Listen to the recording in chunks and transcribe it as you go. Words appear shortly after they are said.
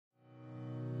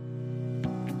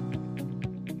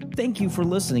Thank you for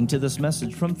listening to this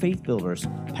message from Faith Builders.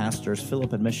 Pastors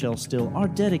Philip and Michelle Still are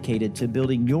dedicated to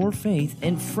building your faith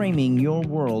and framing your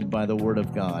world by the Word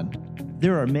of God.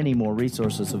 There are many more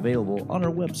resources available on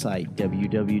our website,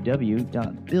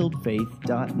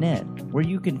 www.buildfaith.net, where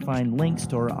you can find links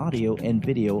to our audio and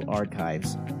video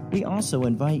archives. We also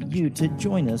invite you to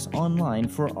join us online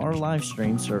for our live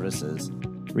stream services.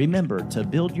 Remember to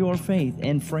build your faith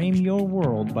and frame your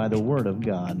world by the Word of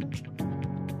God.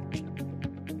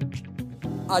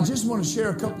 I just want to share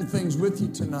a couple of things with you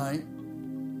tonight.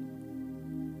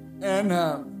 And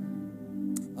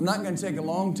I'm not going to take a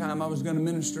long time. I was going to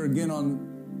minister again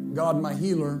on God, my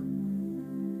healer.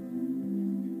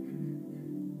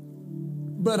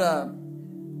 But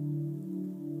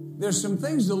there's some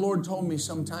things the Lord told me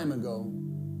some time ago.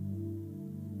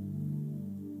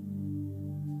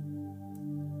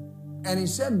 And He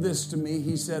said this to me.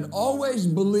 He said, always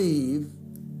believe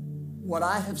what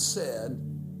I have said.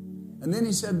 And then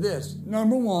He said this,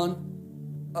 number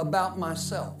one, about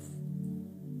myself.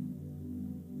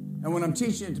 And when I'm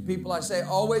teaching it to people, I say,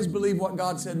 always believe what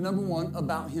God said, number one,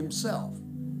 about Himself.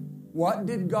 What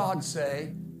did God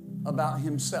say about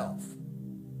Himself?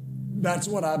 That's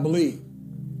what I believe.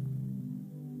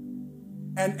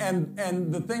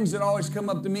 And the things that always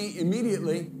come up to me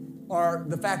immediately are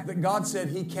the fact that God said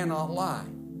He cannot lie.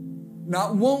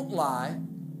 Not won't lie,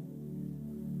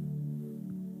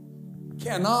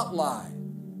 cannot lie.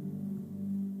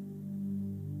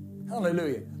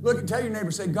 Hallelujah. Look, tell your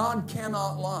neighbor, say, God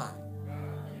cannot lie.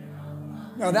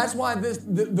 Now, that's why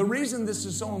the reason this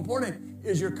is so important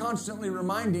is you're constantly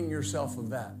reminding yourself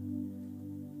of that.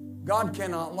 God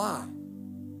cannot lie.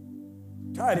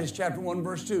 Titus chapter 1,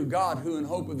 verse 2, God, who in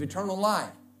hope of eternal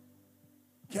life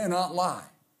cannot lie.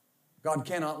 God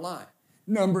cannot lie.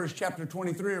 Numbers chapter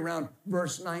 23, around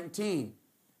verse 19.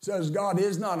 Says, God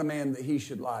is not a man that He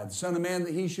should lie, the Son of Man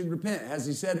that He should repent. Has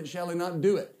He said it, shall He not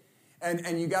do it?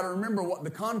 And you got to remember what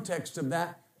the context of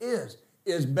that is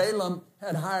Balaam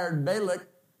had hired Balak,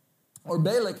 or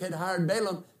Balak had hired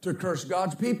Balaam to curse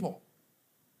God's people.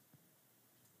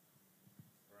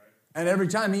 Right. And every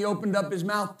time he opened up his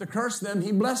mouth to curse them,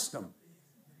 he blessed them.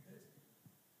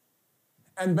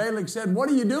 And Balak said, what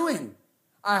are you doing?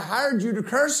 I hired you to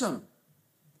curse them.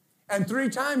 And 3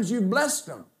 times you blessed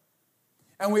them.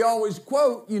 And we always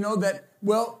quote, that,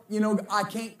 I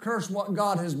can't curse what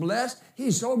God has blessed.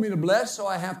 He's told me to bless, so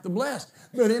I have to bless.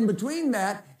 But in between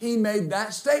that, he made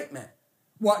that statement.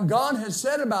 What God has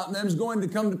said about them is going to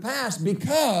come to pass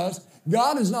because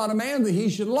God is not a man that He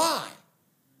should lie,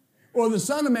 or the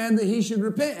Son of Man that He should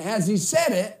repent. Has He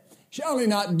said it? Shall He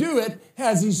not do it?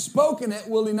 Has He spoken it?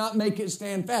 Will He not make it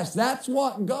stand fast? That's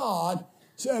what God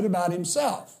said about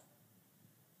Himself.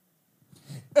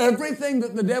 Everything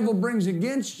that the devil brings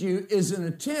against you is an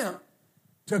attempt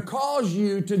to cause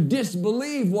you to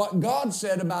disbelieve what God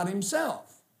said about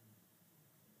Himself.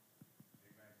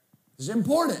 It's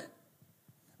important.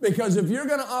 Because if you're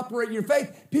going to operate your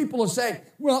faith, people will say,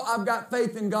 well, I've got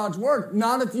faith in God's Word.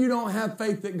 Not if you don't have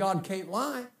faith that God can't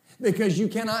lie. Because you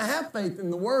cannot have faith in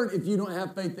the Word if you don't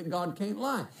have faith that God can't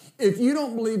lie. If you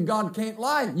don't believe God can't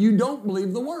lie, you don't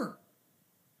believe the Word.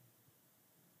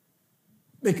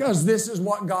 Because this is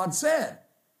what God said.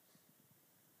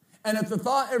 And if the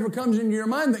thought ever comes into your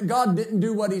mind that God didn't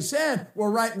do what He said, well,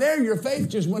 right there, your faith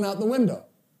just went out the window.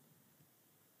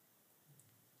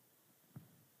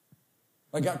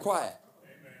 I got quiet.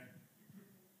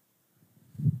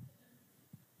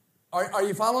 Are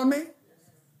you following me?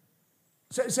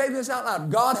 Say this out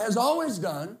loud. God has always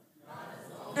done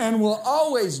and will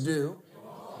always do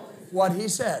what He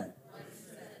said.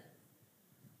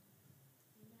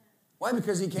 Why?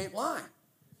 Because He can't lie.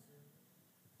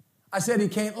 I said He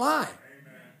can't lie.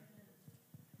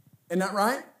 Isn't that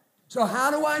right? So how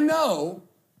do I know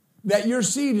that your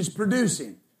seed is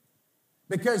producing?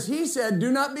 Because He said,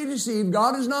 do not be deceived.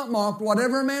 God is not mocked.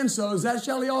 Whatever a man sows, that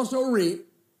shall he also reap. Amen.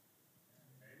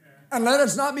 And let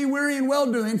us not be weary in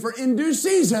well-doing, for in due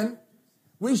season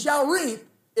we shall reap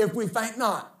if we faint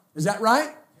not. Is that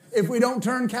right? If we don't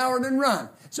turn coward and run.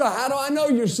 So how do I know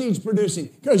your seed's producing?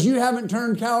 Because you haven't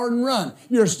turned coward and run.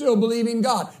 You're still believing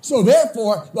God. So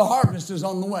therefore, the harvest is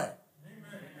on the way.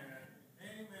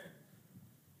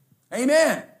 Amen.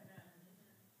 Amen.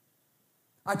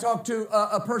 I talked to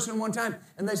a person one time,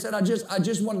 and they said, I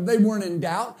just want, they weren't in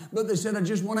doubt, but they said, I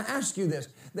just want to ask you this.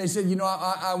 They said,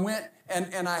 I went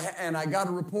and I got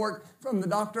a report from the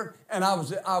doctor, and I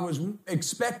was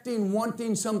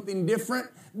wanting something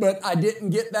different, but I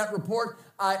didn't get that report.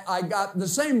 I got the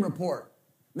same report.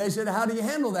 They said, how do you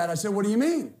handle that? I said, what do you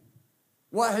mean?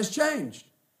 What has changed?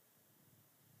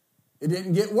 It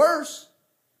didn't get worse.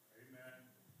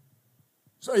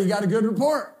 So you got a good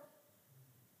report.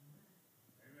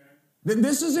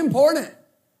 This is important.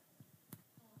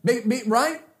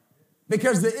 Right?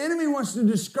 Because the enemy wants to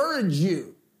discourage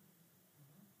you.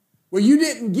 Well, you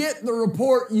didn't get the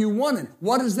report you wanted.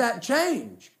 What does that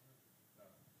change?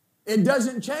 It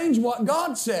doesn't change what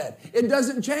God said. It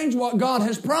doesn't change what God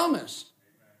has promised.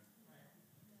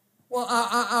 Well,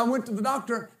 I went to the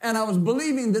doctor and I was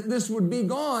believing that this would be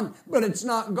gone, but it's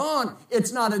not gone.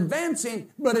 It's not advancing,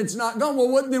 but it's not gone.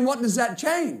 Well, then what does that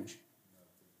change?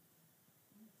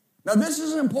 Now, this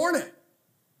is important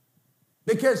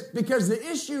because the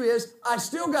issue is I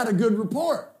still got a good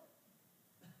report.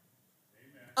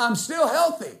 I'm still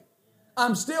healthy.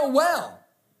 I'm still well.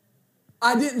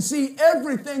 I didn't see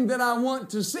everything that I want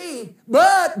to see,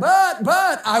 but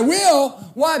I will.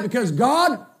 Why? Because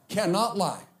God cannot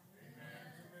lie.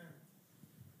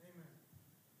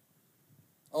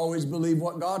 Always believe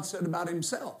what God said about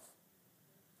himself.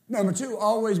 Number two,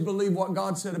 always believe what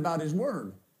God said about his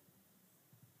word.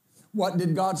 What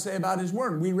did God say about his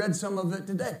word? We read some of it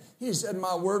today. He said,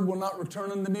 my word will not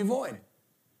return unto me void.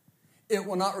 It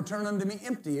will not return unto me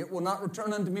empty. It will not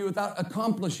return unto me without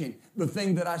accomplishing the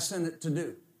thing that I sent it to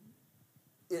do.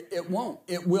 It won't.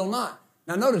 It will not.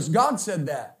 Now notice, God said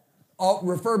that. I'll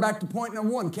refer back to point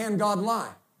number one. Can God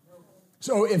lie?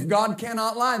 So if God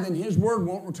cannot lie, then his word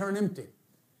won't return empty.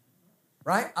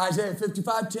 Right? Isaiah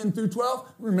 55, 10 through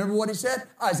 12. Remember what he said?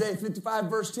 Isaiah 55,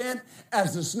 verse 10.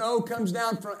 As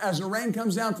the rain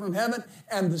comes down from heaven,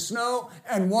 and the snow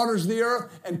and waters the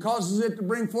earth, and causes it to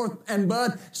bring forth and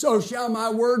bud, so shall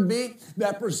my word be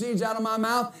that proceeds out of my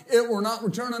mouth. It will not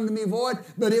return unto me void,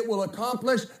 but it will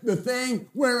accomplish the thing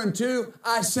whereunto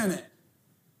I sent it.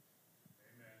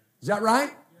 Is that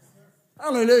right?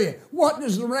 Hallelujah. What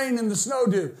does the rain and the snow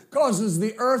do? Causes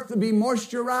the earth to be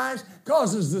moisturized,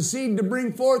 causes the seed to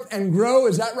bring forth and grow.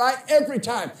 Is that right? Every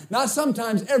time. Not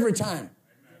sometimes, every time.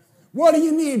 What do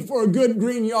you need for a good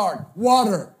green yard?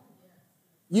 Water.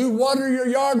 You water your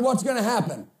yard, what's going to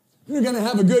happen? You're going to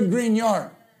have a good green yard.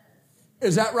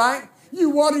 Is that right? You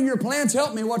water your plants,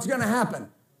 help me, what's going to happen?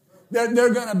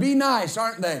 They're going to be nice,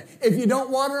 aren't they? If you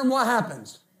don't water them, what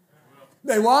happens?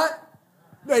 They what?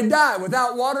 They die.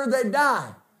 Without water, they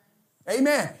die.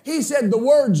 Amen. He said the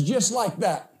word's just like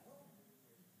that.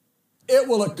 It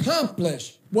will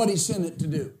accomplish what he sent it to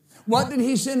do. What did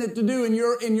he send it to do in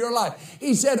your life?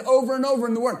 He said over and over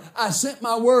in the word, I sent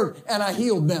my word and I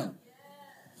healed them.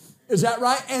 Is that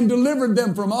right? And delivered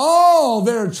them from all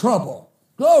their trouble.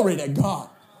 Glory to God.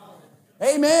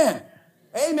 Amen.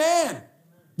 Amen.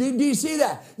 Do you see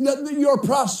that? Your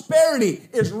prosperity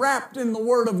is wrapped in the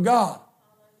word of God.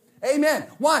 Amen.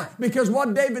 Why? Because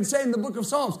what David said in the book of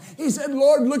Psalms, he said,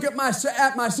 Lord, look at my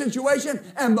situation,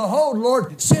 and behold,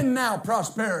 Lord, send now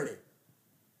prosperity.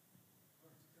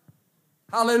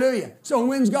 Hallelujah. So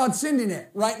when's God sending it?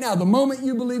 Right now. The moment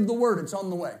you believe the word, it's on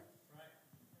the way.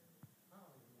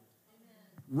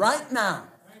 Right now.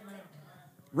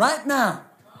 Right now.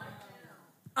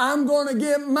 I'm going to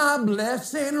get my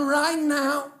blessing right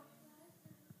now.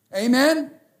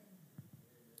 Amen.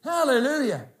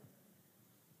 Hallelujah.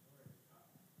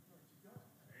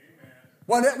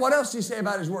 What else do you say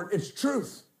about his word? It's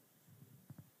truth.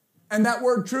 And that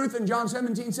word truth in John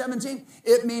 17:17,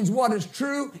 it means what is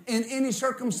true in any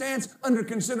circumstance under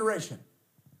consideration.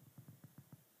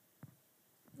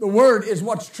 The word is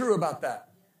what's true about that.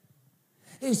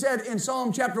 He said in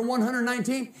Psalm chapter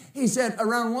 119, he said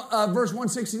around verse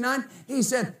 169, he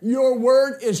said, your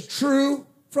word is true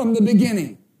from the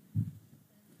beginning.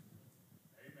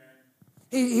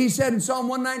 He said in Psalm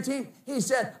 119, he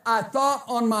said, I thought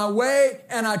on my way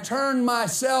and I turned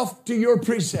myself to your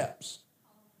precepts.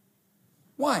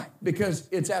 Why? Because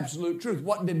it's absolute truth.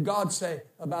 What did God say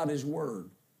about his word?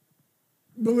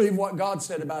 Believe what God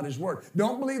said about his word.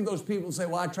 Don't believe those people who say,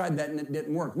 well, I tried that and it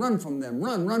didn't work. Run from them.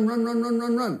 Run.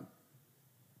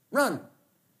 Run.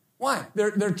 Why?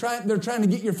 They're trying to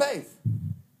get your faith.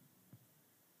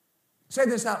 Say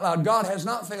this out loud. God has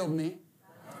not failed me.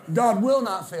 God will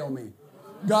not fail me.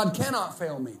 God cannot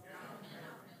fail me.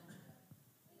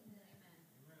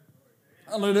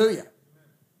 Hallelujah.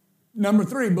 Number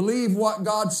 3, believe what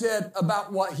God said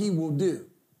about what he will do.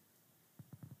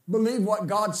 Believe what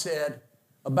God said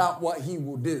about what he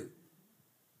will do.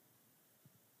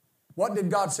 What did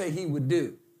God say he would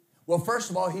do? Well, first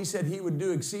of all, he said he would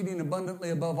do exceeding abundantly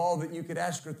above all that you could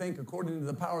ask or think according to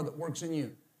the power that works in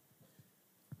you.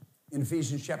 In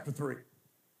Ephesians chapter 3.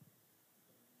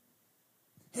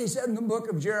 He said in the book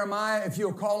of Jeremiah, if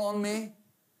you'll call on me,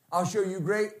 I'll show you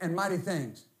great and mighty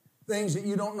things Things that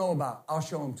you don't know about, I'll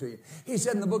show them to you. He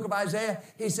said in the book of Isaiah,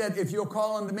 he said, if you'll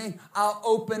call unto me, I'll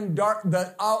open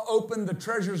the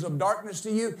treasures of darkness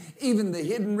to you, even the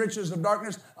hidden riches of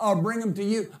darkness. I'll bring them to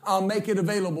you. I'll make it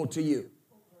available to you.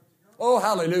 Oh,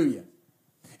 hallelujah.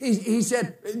 He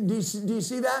said, do you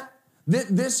see that?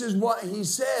 This is what he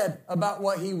said about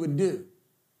what he would do.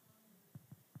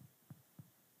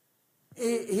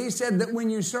 He said that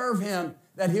when you serve him,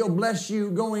 that he'll bless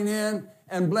you going in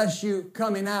and bless you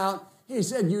coming out. He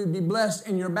said you would be blessed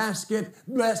in your basket,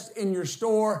 blessed in your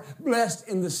store, blessed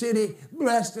in the city,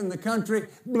 blessed in the country,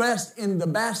 blessed in the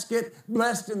basket,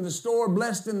 blessed in the store,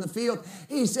 blessed in the field.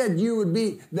 He said you would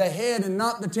be the head and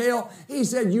not the tail. He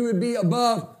said you would be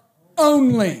above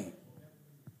only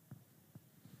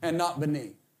and not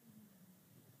beneath.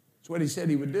 That's what he said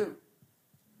he would do.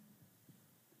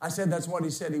 I said that's what he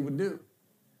said he would do.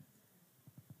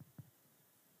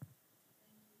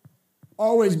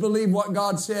 Always believe what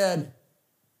God said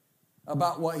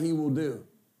about what he will do.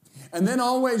 And then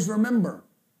always remember,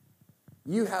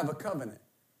 you have a covenant.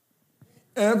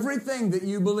 Everything that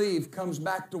you believe comes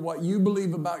back to what you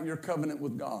believe about your covenant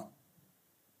with God.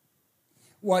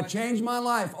 What changed my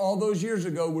life all those years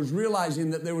ago was realizing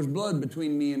that there was blood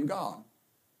between me and God.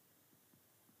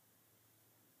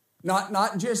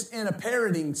 Not just in a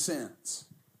parroting sense.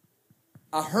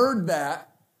 I heard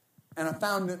that and I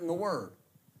found it in the Word.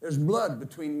 There's blood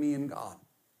between me and God.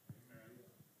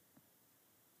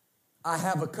 I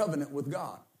have a covenant with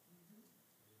God.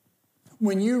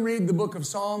 When you read the book of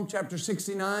Psalm chapter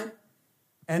 69,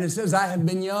 and it says, I have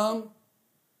been young,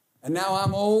 and now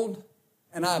I'm old,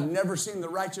 and I have never seen the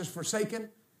righteous forsaken,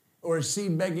 or his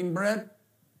seed begging bread,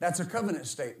 that's a covenant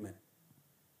statement.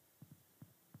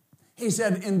 He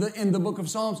said in the book of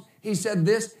Psalms, he said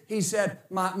this, he said,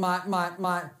 my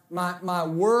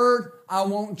word, I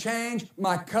won't change.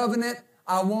 My covenant,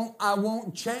 I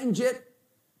won't change it.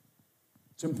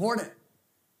 It's important.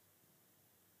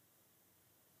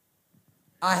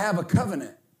 I have a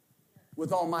covenant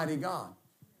with Almighty God.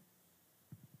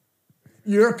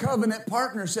 Your covenant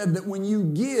partner said that when you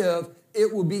give,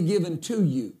 it will be given to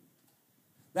you.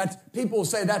 People will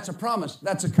say that's a promise.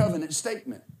 That's a covenant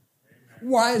statement.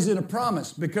 Why is it a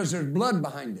promise? Because there's blood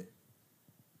behind it.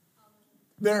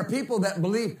 There are people that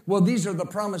believe, well, these are the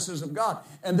promises of God,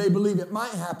 and they believe it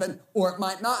might happen or it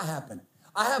might not happen.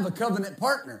 I have a covenant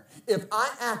partner. If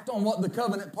I act on what the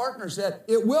covenant partner said,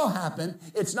 it will happen.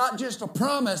 It's not just a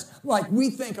promise like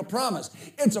we think a promise.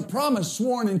 It's a promise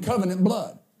sworn in covenant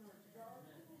blood.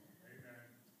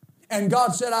 And God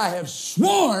said, I have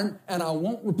sworn and I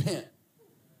won't repent.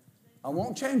 I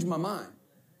won't change my mind.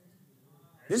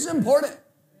 This is important.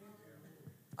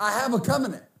 I have a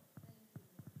covenant.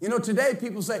 You know, today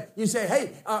people say,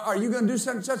 hey, are you going to do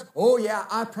such and such? Oh, yeah,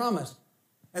 I promise.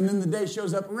 And then the day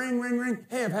shows up, ring, ring, ring.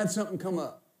 Hey, I've had something come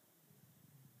up.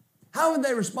 How would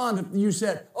they respond if you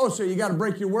said, oh, so you got to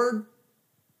break your word?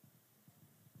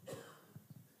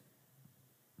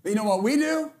 But you know what we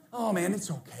do? Oh, man, it's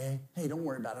okay. Hey, don't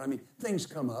worry about it. I mean, things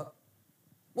come up.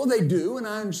 Well, they do, and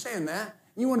I understand that.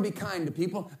 You want to be kind to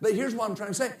people. But here's what I'm trying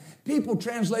to say. People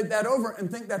translate that over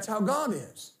and think that's how God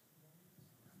is.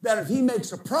 That if he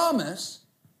makes a promise,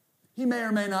 he may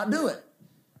or may not do it.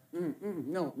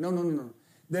 No.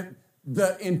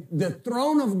 The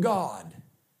throne of God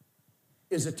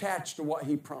is attached to what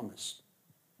he promised.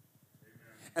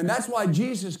 And that's why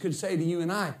Jesus could say to you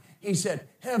and I, he said,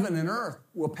 heaven and earth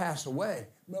will pass away,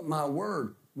 but my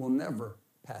word will never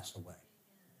pass away.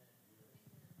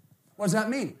 What does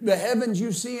that mean? The heavens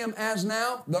you see them as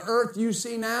now, the earth you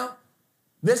see now,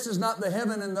 this is not the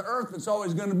heaven and the earth that's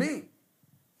always going to be.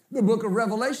 The book of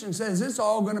Revelation says it's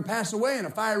all going to pass away in a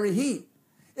fiery heat.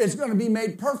 It's going to be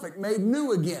made perfect, made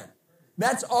new again.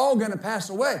 That's all going to pass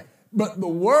away. But the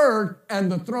Word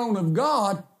and the throne of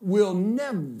God will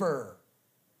never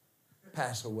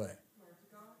pass away.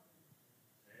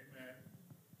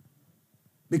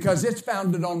 Because it's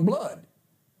founded on blood.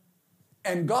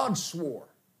 And God swore.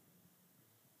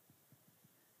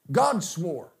 God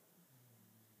swore.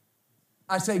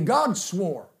 I say God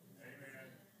swore.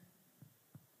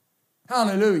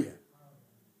 Hallelujah.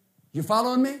 You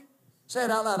following me? Say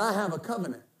it out loud. I have a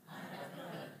covenant.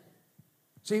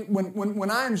 See,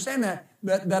 when I understand that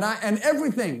and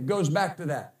everything goes back to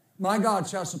that. My God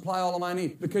shall supply all of my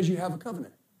needs because you have a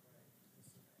covenant.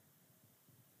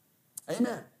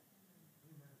 Amen.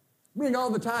 Bring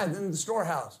all the tithes into the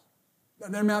storehouse,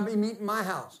 that there may be meat in my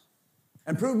house.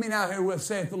 And prove me now herewith,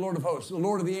 saith the Lord of hosts, the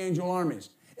Lord of the angel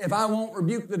armies, if I won't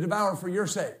rebuke the devourer for your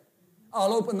sake.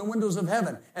 I'll open the windows of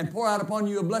heaven and pour out upon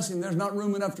you a blessing there's not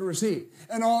room enough to receive.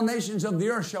 And all nations of the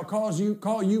earth shall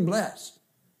call you blessed.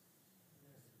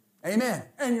 Amen.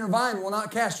 And your vine will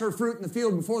not cast her fruit in the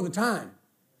field before the time.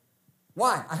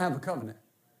 Why? I have a covenant.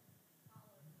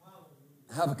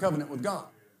 I have a covenant with God.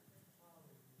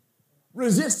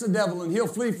 Resist the devil and he'll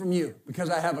flee from you because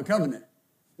I have a covenant.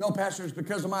 No, Pastor, it's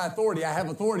because of my authority. I have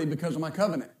authority because of my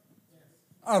covenant.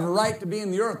 I have a right to be in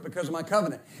the earth because of my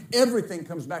covenant. Everything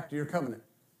comes back to your covenant.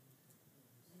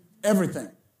 Everything.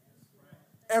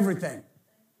 Everything.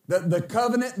 The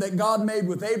covenant that God made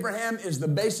with Abraham is the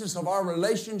basis of our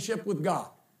relationship with God.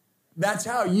 That's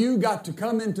how you got to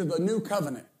come into the new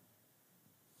covenant.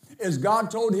 As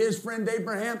God told his friend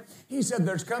Abraham, he said,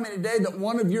 there's coming a day that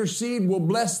one of your seed will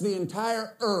bless the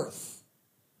entire earth.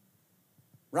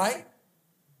 Right?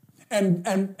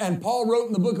 And Paul wrote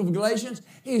in the book of Galatians,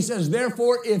 he says,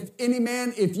 therefore,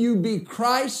 if you be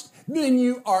Christ, then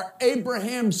you are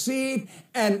Abraham's seed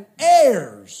and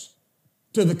heirs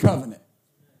to the covenant.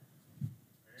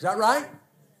 Is that right?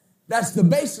 That's the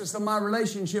basis of my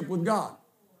relationship with God.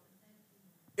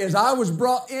 Is I was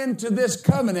brought into this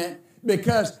covenant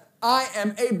because I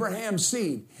am Abraham's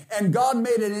seed. And God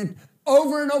made it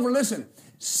over and over. Listen,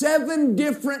 7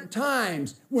 different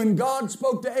times when God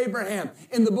spoke to Abraham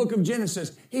in the book of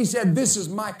Genesis, he said, this is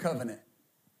my covenant.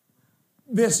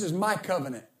 This is my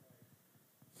covenant.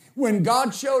 When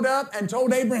God showed up and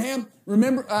told Abraham,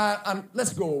 remember,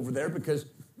 let's go over there because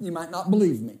you might not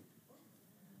believe me.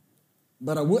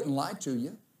 But I wouldn't lie to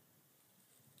you.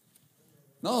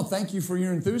 No, thank you for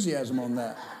your enthusiasm on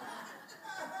that.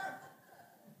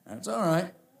 That's all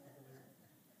right.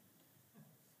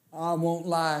 I won't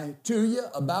lie to you,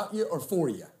 about you, or for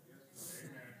you.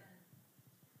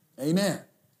 Amen.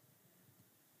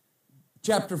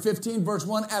 Chapter 15, verse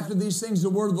 1, after these things, the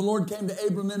word of the Lord came to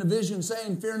Abram in a vision,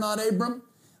 saying, fear not, Abram,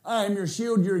 I am your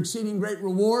shield, your exceeding great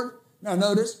reward. Now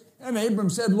notice, and Abram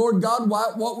said, Lord God,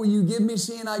 what will you give me,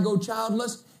 seeing I go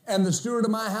childless? And the steward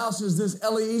of my house is this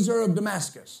Eliezer of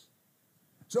Damascus.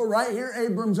 So right here,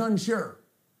 Abram's unsure.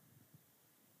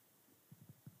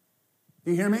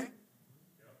 Do you hear me?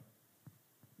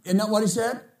 Isn't that what he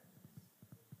said?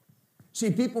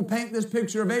 See, people paint this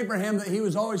picture of Abraham that he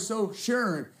was always so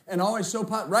sure and always so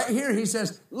right here he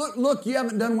says, look, you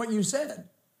haven't done what you said.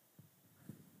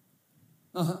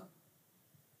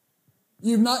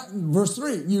 You've not, verse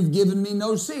 3, you've given me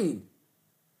no seed.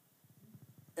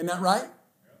 Isn't that right?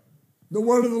 The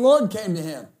word of the Lord came to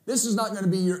him. This is not going to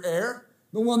be your heir.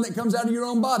 The one that comes out of your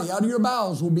own body, out of your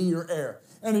bowels will be your heir.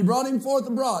 And he brought him forth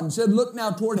abroad and said, look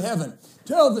now toward heaven.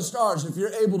 Tell the stars if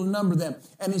you're able to number them.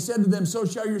 And he said to them, so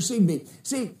shall your seed be.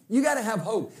 See, you got to have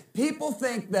hope. People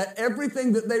think that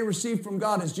everything that they receive from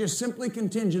God is just simply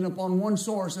contingent upon one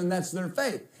source, and that's their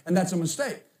faith. And that's a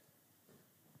mistake.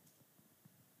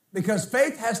 Because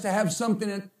faith has to have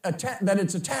something that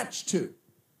it's attached to. Amen.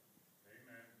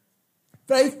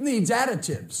 Faith needs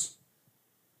additives.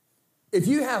 If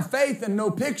you have faith and no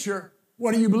picture,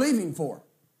 what are you believing for?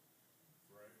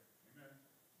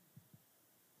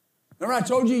 Remember I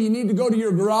told you need to go to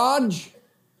your garage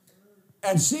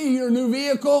and see your new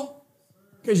vehicle?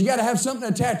 Because you got to have something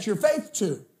to attach your faith to.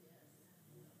 Amen.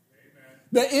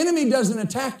 The enemy doesn't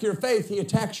attack your faith, he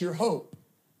attacks your hope.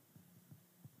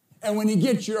 And when he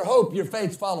gets your hope, your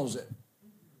faith follows it.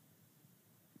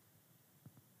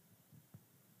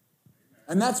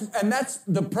 And that's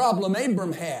the problem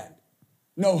Abram had.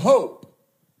 No hope,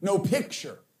 no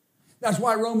picture. That's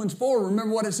why Romans 4,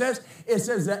 remember what it says? It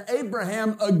says that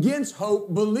Abraham, against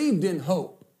hope, believed in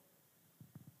hope.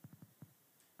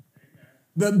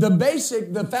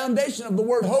 The foundation of the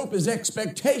word hope is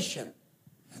expectation.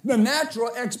 The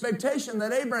natural expectation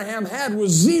that Abraham had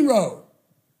was 0.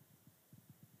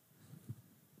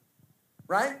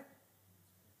 Right?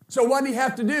 So what did he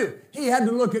have to do? He had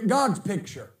to look at God's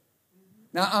picture.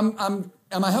 Now,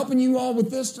 am I helping you all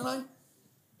with this tonight?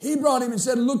 He brought him and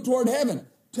said, look toward heaven.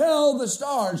 Tell the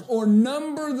stars or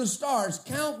number the stars.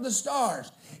 Count the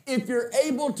stars. If you're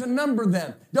able to number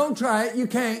them. Don't try it. You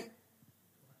can't.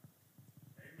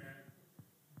 Amen.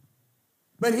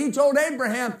 But he told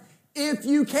Abraham, if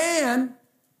you can.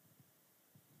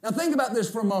 Now think about this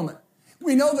for a moment.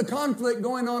 We know the conflict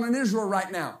going on in Israel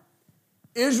right now.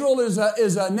 Israel is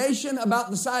a nation about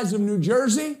the size of New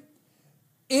Jersey.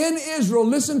 In Israel,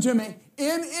 listen to me,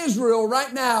 in Israel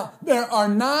right now, there are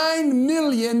 9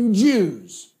 million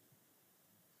Jews.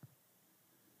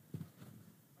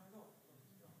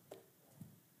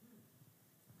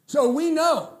 So we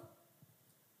know,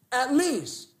 at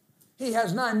least, he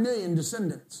has 9 million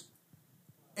descendants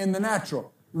in the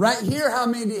natural. Right here, how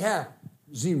many do you have?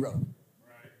 0.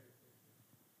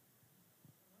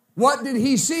 What did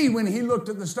he see when he looked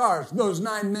at the stars? Those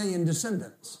 9 million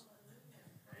descendants.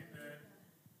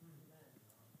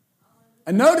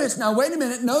 And notice, now wait a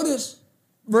minute, notice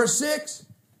verse 6.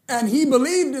 And he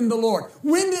believed in the Lord.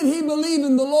 When did he believe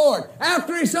in the Lord?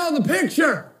 After he saw the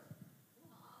picture.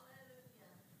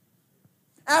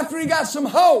 After he got some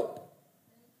hope.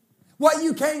 What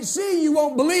you can't see, you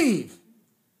won't believe.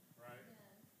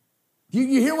 You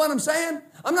hear what I'm saying?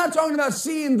 I'm not talking about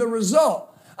seeing the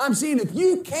result. I'm saying if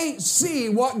you can't see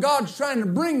what God's trying to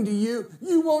bring to you,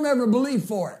 you won't ever believe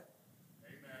for it.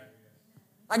 Amen.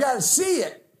 I got to see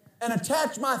it and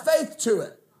attach my faith to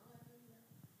it.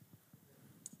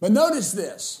 But notice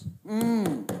this.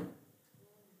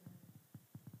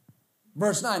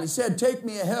 Verse 9, he said, take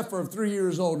me a heifer of 3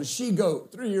 years old, a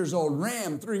she-goat, 3 years old,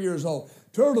 ram, 3 years old,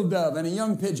 turtle dove, and a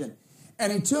young pigeon.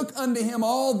 And he took unto him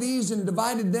all these and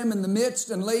divided them in the midst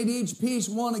and laid each piece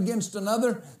one against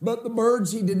another. But the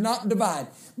birds he did not divide.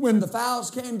 When the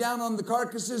fowls came down on the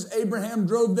carcasses, Abraham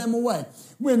drove them away.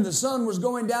 When the sun was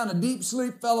going down, a deep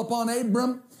sleep fell upon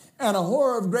Abram, and a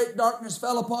horror of great darkness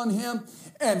fell upon him.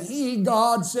 And he,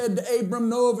 God, said to Abram,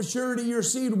 know of a surety your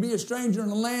seed will be a stranger in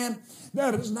the land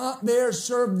that is not theirs.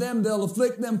 Serve them, they'll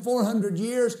afflict them 400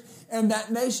 years. And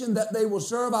that nation that they will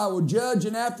serve I will judge,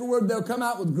 and afterward they'll come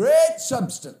out with great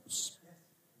substance.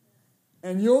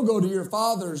 And you'll go to your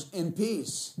fathers in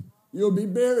peace. You'll be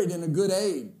buried in a good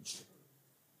age.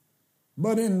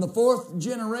 But in the 4th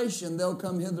generation they'll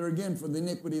come hither again, for the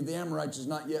iniquity of the Amorites is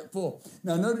not yet full.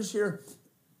 Now notice here,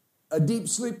 a deep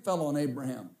sleep fell on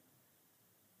Abraham.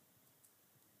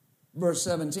 Verse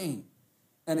 17.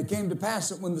 And it came to pass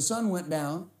that when the sun went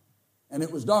down, and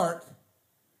it was dark,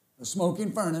 a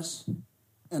smoking furnace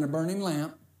and a burning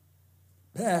lamp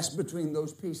passed between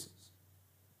those pieces.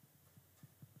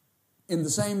 In the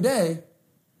same day,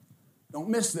 don't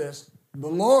miss this, the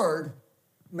Lord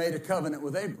made a covenant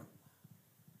with Abram.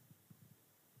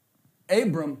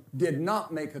 Abram did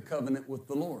not make a covenant with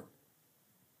the Lord.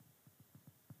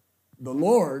 The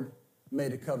Lord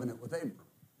made a covenant with Abram.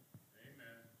 Amen.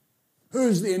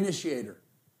 Who's the initiator?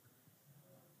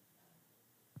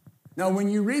 Now, when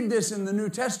you read this in the New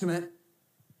Testament,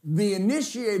 the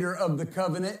initiator of the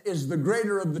covenant is the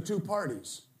greater of the two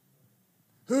parties.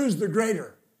 Who's the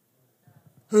greater?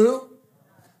 Who?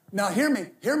 Now, hear me,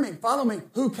 follow me.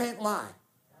 Who can't lie?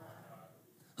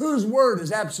 Whose word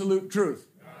is absolute truth?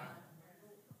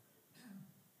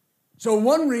 So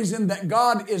one reason that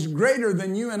God is greater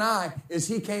than you and I is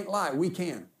he can't lie. We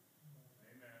can.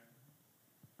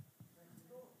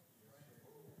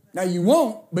 Now, you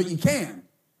won't, but you can.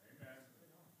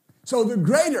 So the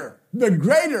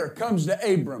greater comes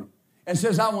to Abram and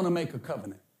says, I want to make a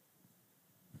covenant.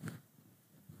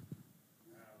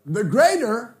 The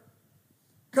greater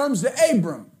comes to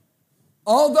Abram.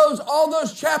 All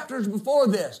those chapters before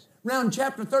this, around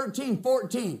chapter 13,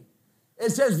 14, it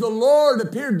says the Lord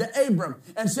appeared to Abram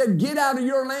and said, get out of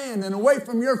your land and away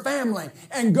from your family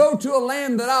and go to a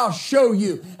land that I'll show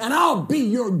you, and I'll be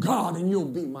your God and you'll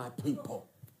be my people.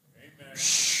 Amen.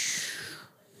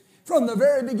 From the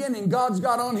very beginning, God's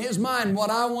got on his mind what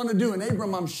I want to do. And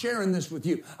Abram, I'm sharing this with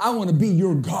you. I want to be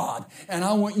your God, and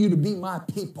I want you to be my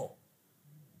people.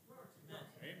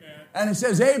 Amen. And it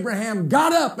says Abraham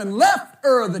got up and left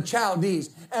Ur of the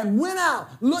Chaldees and went out.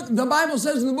 Look, the Bible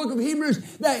says in the book of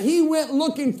Hebrews that he went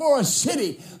looking for a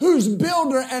city whose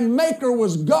builder and maker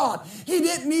was God. He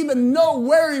didn't even know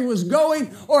where he was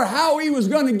going or how he was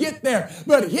going to get there.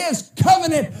 But his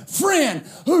covenant friend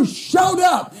who showed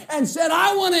up and said,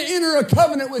 I want to enter a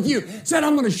covenant with you, said,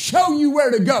 I'm going to show you where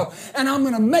to go, and I'm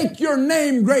going to make your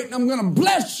name great, and I'm going to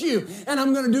bless you, and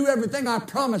I'm going to do everything I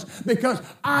promised because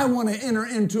I want to enter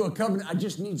into a covenant. I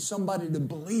just need somebody to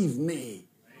believe me.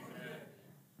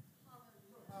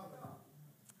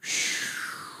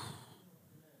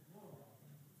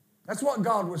 That's what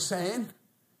God was saying.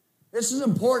 This is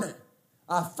important.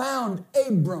 I found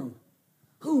Abram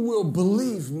who will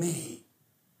believe me.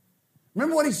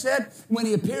 Remember what he said when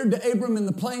he appeared to Abram in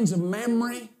the plains of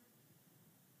Mamre?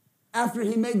 After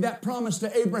he made that promise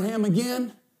to Abraham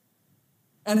again?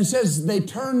 And it says they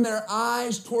turned their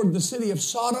eyes toward the city of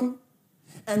Sodom.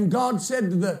 And God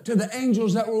said to the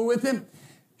angels that were with him,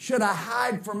 should I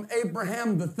hide from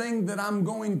Abraham the thing that I'm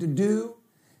going to do,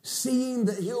 seeing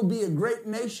that he'll be a great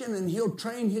nation and he'll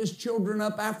train his children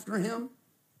up after him?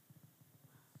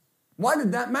 Why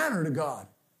did that matter to God?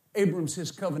 Abram's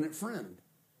his covenant friend.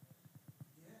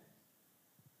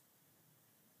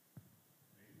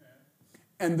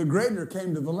 And the greater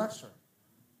came to the lesser.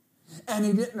 And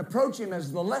he didn't approach him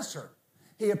as the lesser.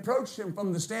 He approached him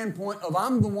from the standpoint of,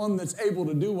 I'm the one that's able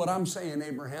to do what I'm saying,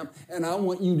 Abraham, and I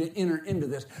want you to enter into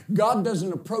this. God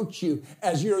doesn't approach you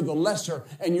as you're the lesser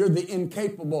and you're the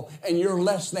incapable and you're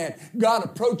less than. God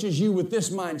approaches you with this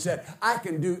mindset. I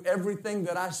can do everything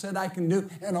that I said I can do,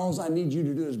 and all I need you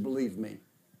to do is believe me.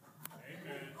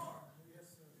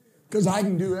 Because I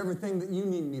can do everything that you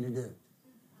need me to do.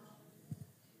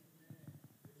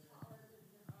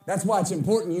 That's why it's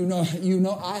important you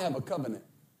know I have a covenant.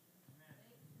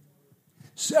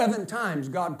 7 times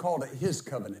God called it his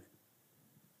covenant.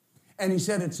 And he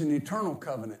said it's an eternal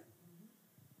covenant.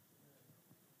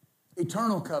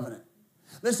 Eternal covenant.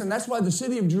 Listen, that's why the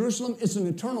city of Jerusalem is an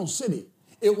eternal city.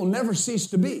 It will never cease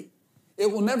to be.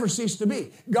 It will never cease to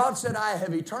be. God said, I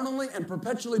have eternally and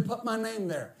perpetually put my name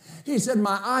there. He said,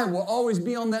 my eye will always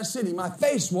be on that city. My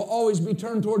face will always be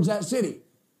turned towards that city.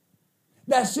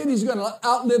 That city's going to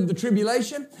outlive the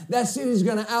tribulation. That city's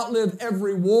going to outlive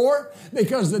every war,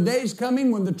 because the day's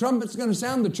coming when the trumpet's going to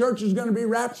sound, the church is going to be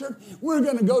raptured. We're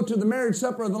going to go to the marriage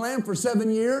supper of the Lamb for 7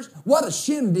 years. What a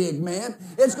shindig, man.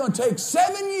 It's going to take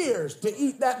 7 years to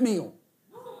eat that meal.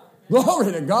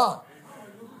 Glory to God.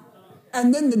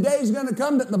 And then the day's going to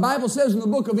come that the Bible says in the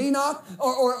book of Enoch,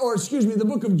 the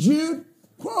book of Jude,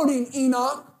 quoting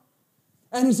Enoch,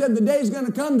 and he said the day is going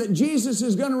to come that Jesus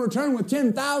is going to return with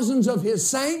 10,000s of his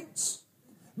saints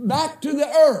back to the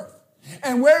earth.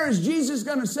 And where is Jesus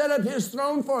going to set up his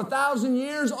throne for 1,000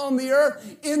 years on the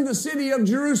earth? In the city of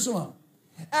Jerusalem.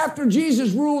 After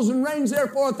Jesus rules and reigns there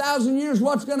for 1,000 years,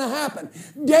 what's going to happen?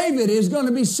 David is going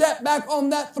to be set back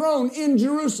on that throne in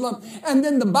Jerusalem. And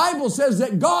then the Bible says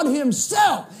that God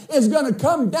himself is going to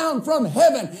come down from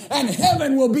heaven, and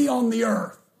heaven will be on the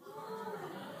earth.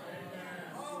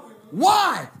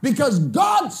 Why? Because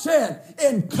God said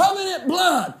in covenant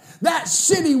blood, that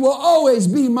city will always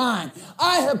be mine.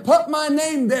 I have put my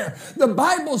name there. The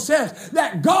Bible says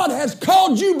that God has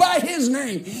called you by his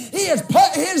name. He has put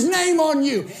his name on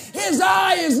you. His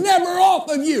eye is never off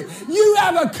of you. You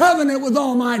have a covenant with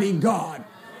Almighty God.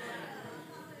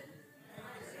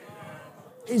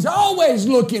 He's always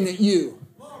looking at you.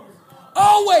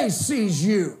 Always sees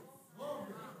you.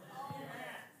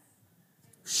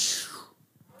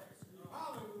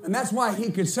 And that's why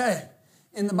he could say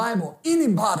in the Bible,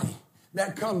 anybody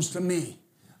that comes to me,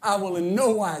 I will in no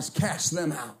wise cast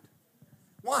them out.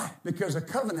 Why? Because a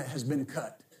covenant has been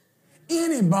cut.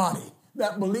 Anybody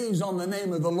that believes on the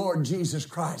name of the Lord Jesus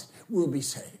Christ will be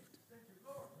saved.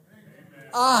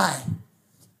 I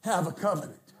have a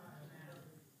covenant.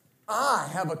 I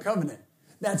have a covenant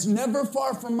that's never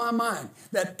far from my mind,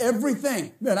 that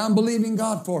everything that I'm believing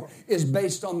God for is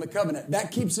based on the covenant. That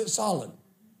keeps it solid.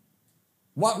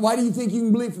 Why do you think you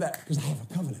can believe for that? Because I have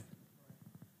a covenant.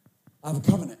 I have a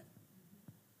covenant.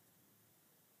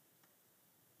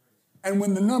 And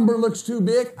when the number looks too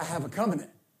big, I have a covenant.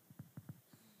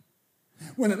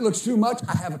 When it looks too much,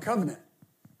 I have a covenant.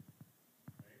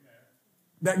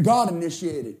 That God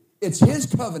initiated. It's his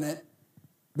covenant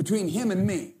between him and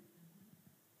me.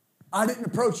 I didn't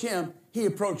approach him. He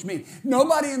approached me.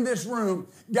 Nobody in this room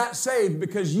got saved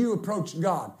because you approached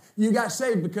God. You got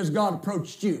saved because God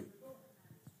approached you.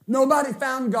 Nobody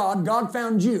found God. God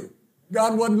found you.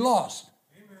 God wasn't lost.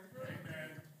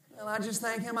 Amen. Well, I just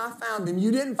thank him I found him. You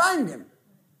didn't find him.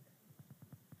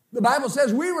 The Bible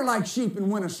says we were like sheep and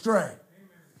went astray. Amen.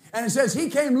 And it says he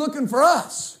came looking for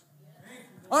us.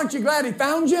 Aren't you glad he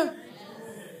found you?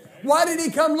 Why did he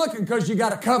come looking? Because you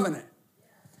got a covenant.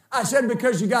 I said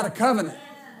because you got a covenant.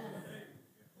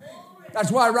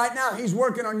 That's why right now he's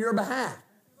working on your behalf.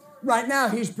 Right now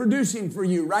he's producing for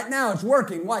you. Right now it's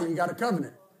working. Why? You got a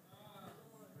covenant.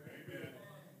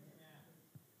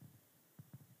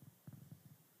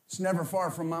 It's never far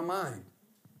from my mind.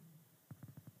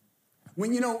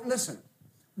 Listen,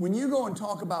 when you go and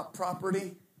talk about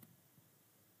property,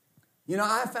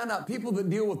 I found out people that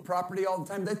deal with property all the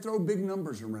time, they throw big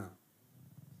numbers around.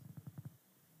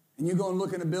 And you go and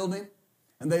look at a building,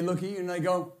 and they look at you and they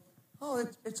go, oh,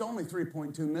 it's only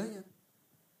 $3.2 million.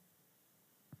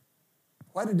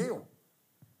 Quite a deal.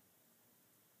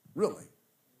 Really.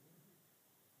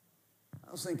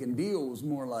 I was thinking deal was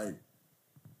more like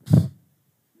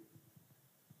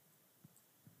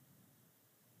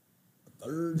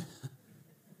third.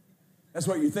 That's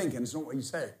what you're thinking. It's not what you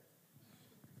say.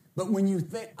 But when you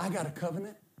think, I got a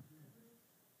covenant.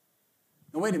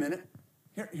 Now, wait a minute.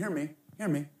 Hear me.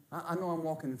 I know I'm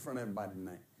walking in front of everybody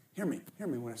tonight. Hear me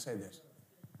when I say this.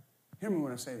 Hear me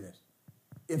when I say this.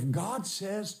 If God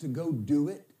says to go do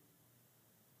it,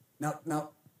 now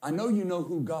I know you know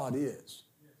who God is,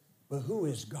 but who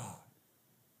is God?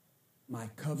 My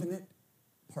covenant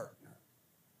partner.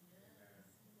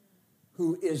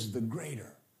 who is the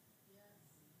greater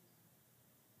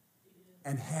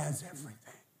and has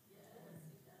everything.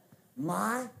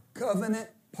 My covenant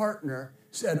partner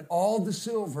said all the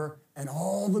silver and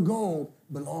all the gold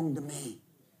belong to me.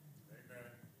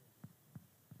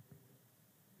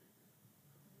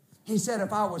 He said,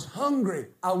 if I was hungry,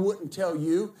 I wouldn't tell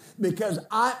you because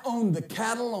I own the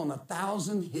cattle on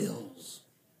 1,000 hills.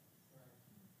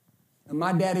 And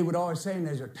my daddy would always say,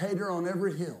 there's a tater on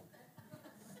every hill.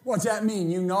 What's that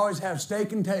mean? You can always have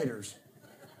steak and taters.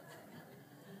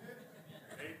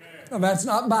 Well, that's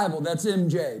not Bible, that's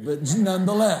MJ, but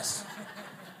nonetheless,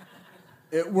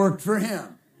 it worked for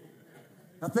him.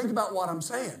 Now think about what I'm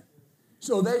saying.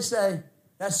 So they say,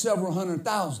 that's several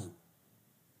 100,000.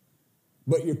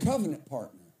 But your covenant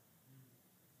partner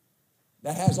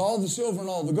that has all the silver and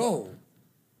all the gold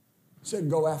said,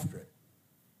 go after it.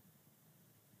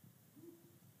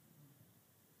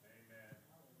 Amen.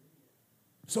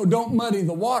 So don't muddy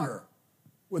the water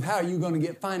with how you're going to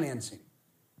get financing.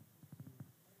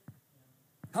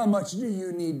 How much do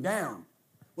you need down?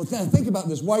 Well, think about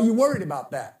this. Why are you worried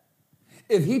about that?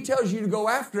 If he tells you to go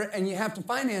after it and you have to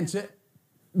finance it,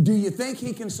 do you think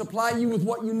he can supply you with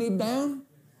what you need down?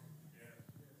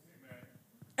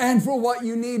 And for what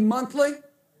you need monthly?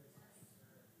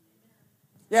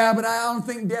 Yeah, but I don't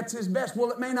think debt's his best.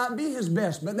 Well, it may not be his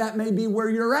best, but that may be where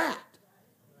you're at.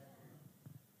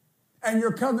 And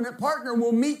your covenant partner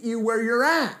will meet you where you're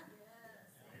at.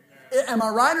 Am I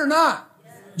right or not?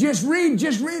 Just read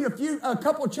a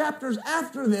couple chapters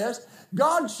after this.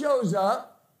 God shows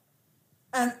up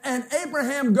and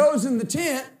Abraham goes in the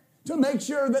tent to make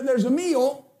sure that there's a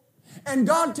meal. And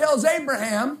God tells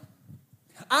Abraham,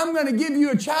 I'm going to give you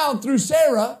a child through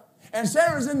Sarah. And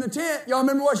Sarah's in the tent. Y'all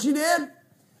remember what she did?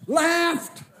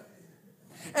 Laughed.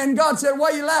 And God said,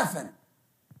 why are you laughing?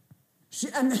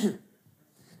 And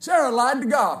Sarah lied to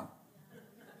God.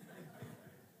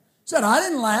 Said, I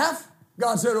didn't laugh.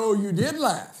 God said, oh, you did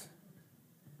laugh.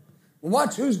 Well,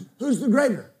 watch, who's the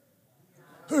greater?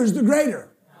 Who's the greater?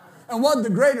 And what did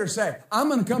the greater say? I'm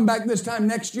going to come back this time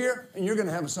next year, and you're going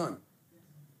to have a son.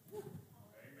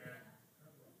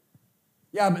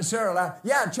 Yeah, but Sarah laughed.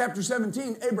 Yeah, chapter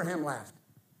 17, Abraham laughed.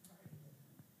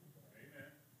 Amen.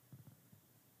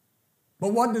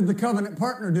 But what did the covenant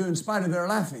partner do in spite of their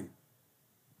laughing?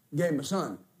 Gave him a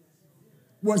son.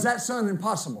 Was that son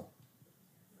impossible?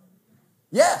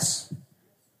 Yes.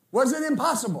 Was it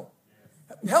impossible?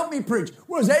 Help me preach.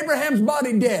 Was Abraham's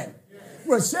body dead?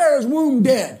 Was Sarah's womb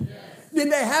dead? Did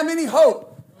they have any hope?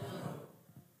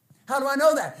 How do I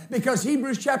know that? Because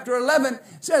Hebrews chapter 11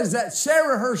 says that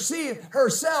Sarah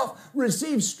herself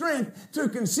received strength to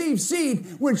conceive seed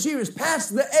when she was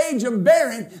past the age of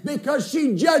bearing because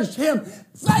she judged him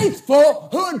faithful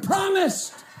who had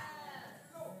promised.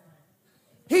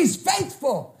 He's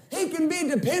faithful. He can be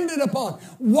depended upon.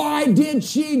 Why did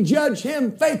she judge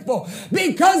him faithful?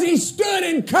 Because he stood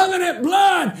in covenant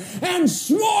blood and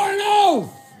swore an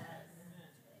oath.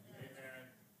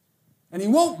 And he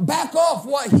won't back off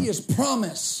what he has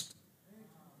promised.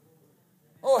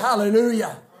 Oh,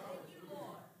 hallelujah.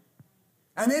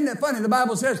 And isn't it funny? The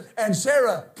Bible says, and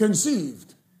Sarah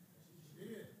conceived.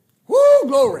 Woo,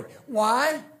 glory.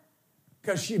 Why?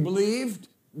 Because she believed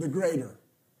the greater.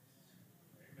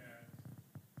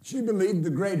 She believed the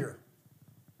greater.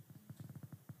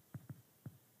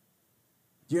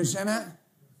 Do you understand that?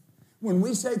 When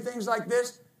we say things like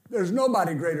this, there's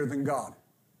nobody greater than God.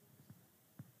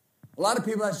 A lot of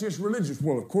people, that's just religious.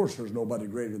 Well, of course there's nobody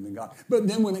greater than God. But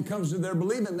then when it comes to their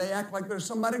believing, they act like there's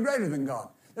somebody greater than God.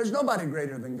 There's nobody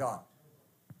greater than God.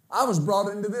 I was brought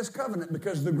into this covenant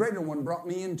because the greater one brought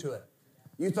me into it.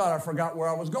 You thought I forgot where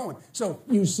I was going. So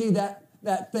you see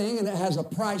that thing and it has a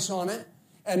price on it.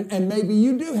 And maybe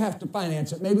you do have to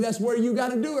finance it. Maybe that's where you got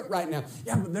to do it right now.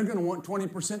 Yeah, but they're going to want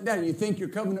 20% down. You think your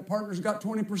covenant partner's got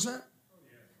 20%?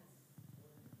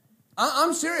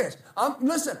 I'm serious.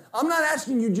 Listen, I'm not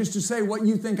asking you just to say what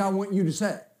you think I want you to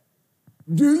say.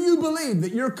 Do you believe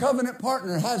that your covenant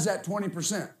partner has that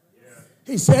 20%? Yes.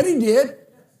 He said he did.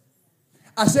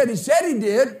 I said he said he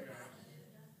did.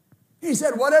 He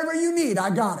said, whatever you need, I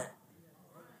got it.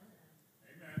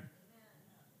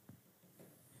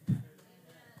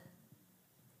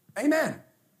 Amen.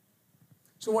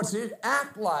 So what's it?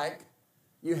 Act like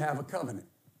you have a covenant.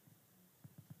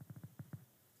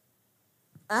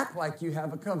 Act like you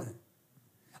have a covenant.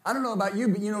 I don't know about you,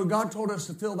 but you know, God told us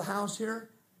to fill the house here.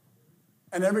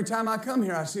 And every time I come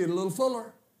here, I see it a little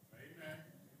fuller. Amen.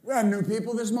 We had new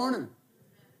people this morning.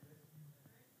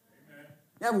 Amen.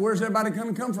 Yeah, but where's everybody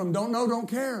going to come from? Don't know, don't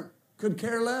care. Could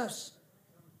care less.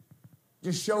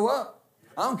 Just show up.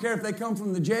 I don't care if they come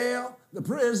from the jail, the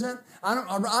prison. I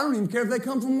don't even care if they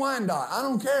come from Wyandotte. I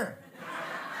don't care.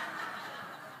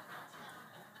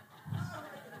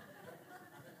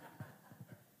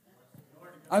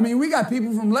 I mean, we got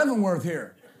people from Leavenworth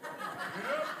here.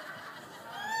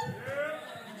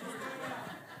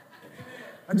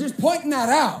 I'm just pointing that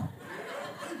out.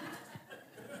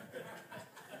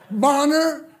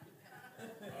 Bonner,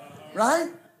 right?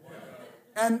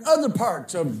 And other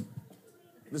parts of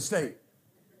the state.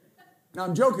 Now,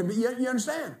 I'm joking, but you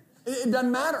understand. It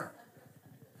doesn't matter.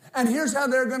 And here's how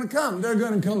they're going to come. They're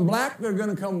going to come black. They're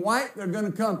going to come white. They're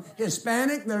going to come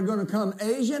Hispanic. They're going to come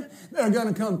Asian. They're going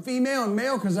to come female and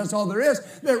male because that's all there is.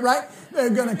 They're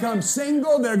going to come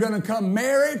single. They're going to come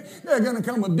married. They're going to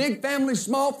come with big families,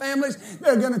 small families.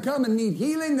 They're going to come and need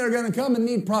healing. They're going to come and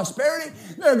need prosperity.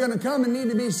 They're going to come and need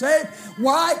to be saved.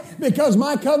 Why? Because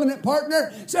my covenant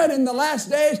partner said in the last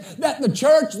days that the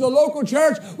church, the local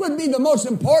church, would be the most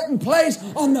important place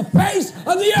on the face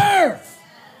of the earth.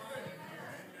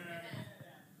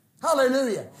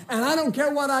 Hallelujah. And I don't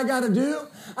care what I got to do.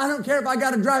 I don't care if I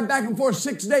got to drive back and forth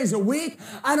 6 days a week.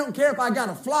 I don't care if I got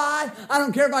to fly. I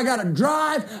don't care if I got to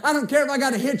drive. I don't care if I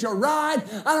got to hitch a ride.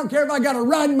 I don't care if I got to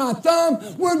ride my thumb.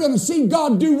 We're going to see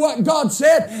God do what God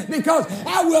said because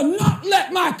I will not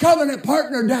let my covenant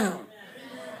partner down.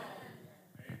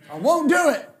 I won't do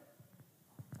it.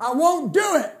 I won't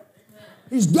do it.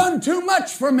 He's done too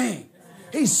much for me.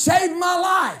 He saved my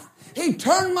life. He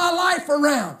turned my life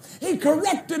around. He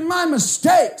corrected my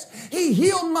mistakes. He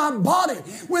healed my body.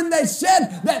 When they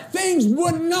said that things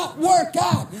would not work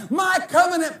out, my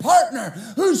covenant partner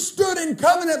who stood in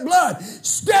covenant blood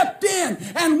stepped in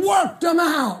and worked them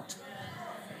out.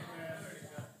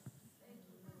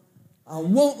 I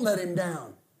won't let him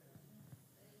down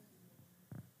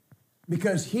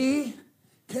because he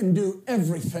can do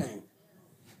everything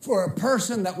for a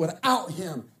person that without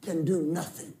him can do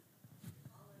nothing.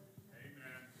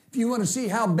 If you want to see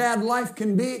how bad life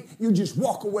can be, you just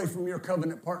walk away from your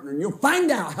covenant partner and you'll find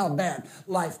out how bad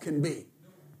life can be.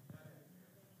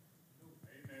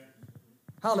 Amen.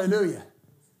 Hallelujah.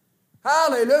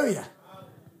 Hallelujah.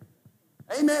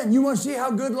 Amen. You want to see how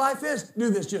good life is? Do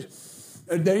this. Just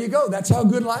there you go. That's how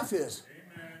good life is.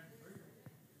 Amen.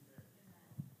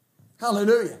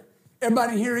 Hallelujah.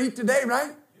 Everybody here eat today,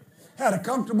 right? Had a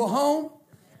comfortable home,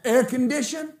 air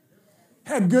conditioned,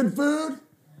 had good food.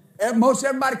 Most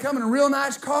everybody come in a real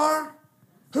nice car.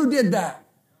 Who did that?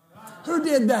 Who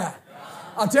did that?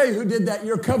 I'll tell you who did that.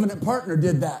 Your covenant partner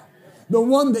did that. The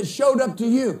one that showed up to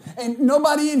you. And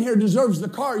nobody in here deserves the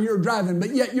car you're driving, but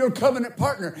yet your covenant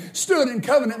partner stood in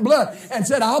covenant blood and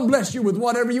said, I'll bless you with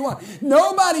whatever you want.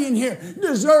 Nobody in here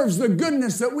deserves the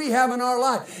goodness that we have in our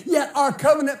life. Yet our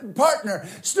covenant partner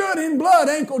stood in blood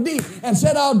ankle deep and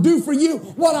said, I'll do for you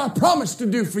what I promised to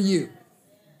do for you.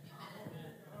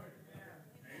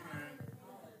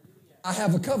 I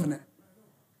have a covenant.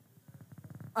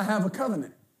 I have a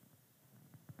covenant.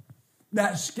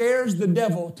 That scares the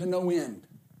devil to no end.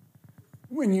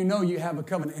 When you know you have a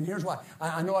covenant. And here's why.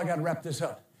 I know I got to wrap this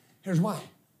up. Here's why.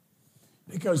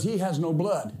 Because he has no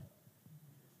blood.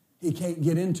 He can't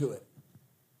get into it.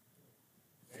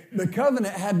 The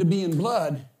covenant had to be in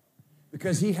blood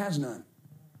because he has none.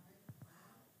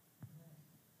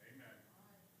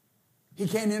 He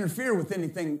can't interfere with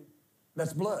anything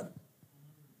that's blood.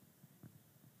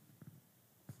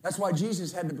 That's why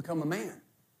Jesus had to become a man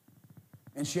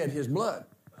and shed his blood.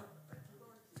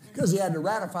 Because he had to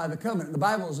ratify the covenant. The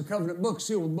Bible is a covenant book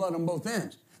sealed with blood on both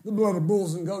ends. The blood of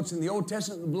bulls and goats in the Old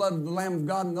Testament, the blood of the Lamb of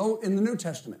God in the New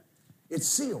Testament. It's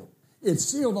sealed. It's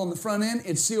sealed on the front end.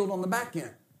 It's sealed on the back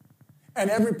end. And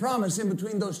every promise in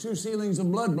between those two sealings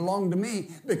of blood belonged to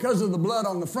me because of the blood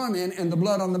on the front end and the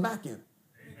blood on the back end.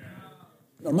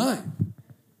 They're mine.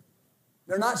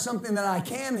 They're not something that I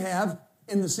can have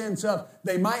in the sense of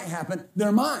they might happen.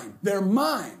 They're mine. They're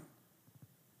mine.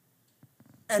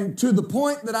 And to the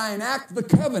point that I enact the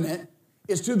covenant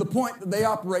is to the point that they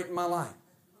operate in my life.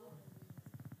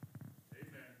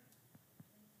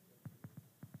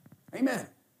 Amen. Amen.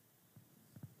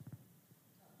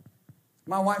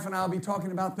 My wife and I will be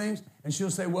talking about things, and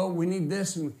she'll say, well, we need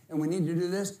this, and we need to do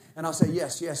this. And I'll say,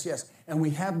 yes, yes, yes. And we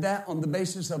have that on the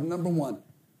basis of, number one,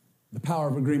 the power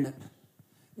of agreement.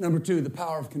 Number two, the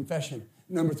power of confession.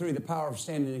 Number three, the power of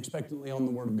standing expectantly on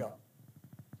the Word of God.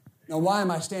 Now, why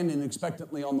am I standing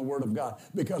expectantly on the Word of God?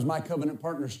 Because my covenant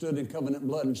partner stood in covenant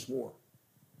blood and swore.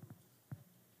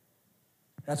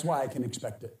 That's why I can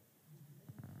expect it.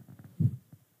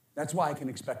 That's why I can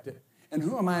expect it. And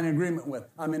who am I in agreement with?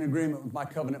 I'm in agreement with my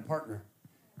covenant partner.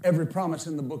 Every promise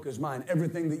in the book is mine.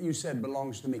 Everything that you said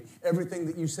belongs to me. Everything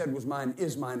that you said was mine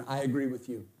is mine. I agree with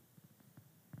you.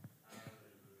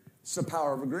 It's the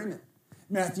power of agreement.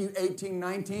 Matthew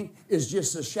 18:19 is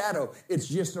just a shadow. It's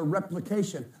just a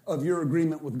replication of your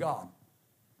agreement with God.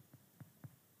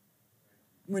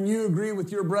 When you agree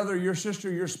with your brother, your sister,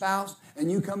 your spouse,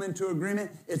 and you come into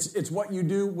agreement, it's what you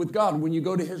do with God when you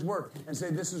go to His Word and say,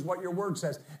 this is what your Word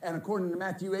says. And according to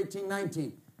Matthew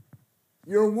 18:19,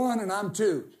 you're one and I'm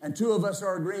two, and two of us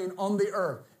are agreeing on the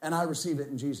earth, and I receive it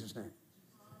in Jesus' name.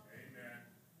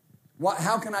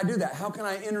 How can I do that? How can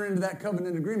I enter into that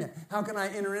covenant agreement? How can I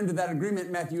enter into that agreement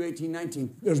in Matthew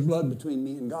 18:19? There's blood between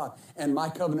me and God. And my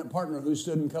covenant partner who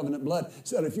stood in covenant blood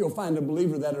said, if you'll find a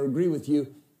believer that will agree with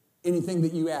you, anything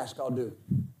that you ask, I'll do.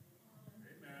 Amen.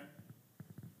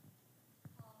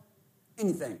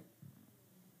 Anything.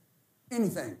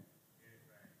 Anything.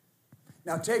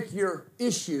 Now take your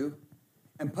issue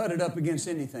and put it up against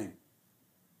anything.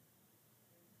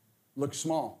 Looks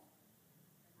small.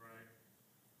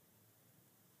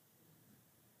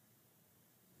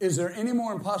 Is there any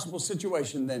more impossible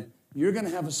situation than you're going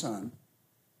to have a son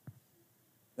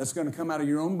that's going to come out of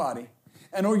your own body,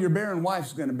 and your barren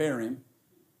wife's going to bear him?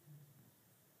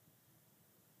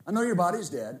 I know your body's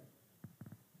dead.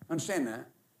 Understand that.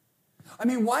 I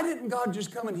mean, why didn't God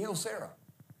just come and heal Sarah?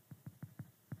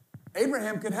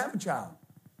 Abraham could have a child.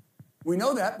 We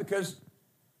know that because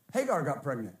Hagar got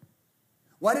pregnant.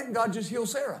 Why didn't God just heal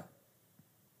Sarah?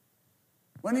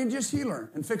 Why didn't He just heal her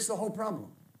and fix the whole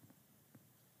problem?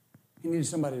 He needed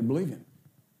somebody to believe Him.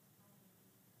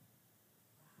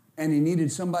 And He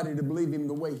needed somebody to believe Him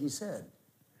the way He said.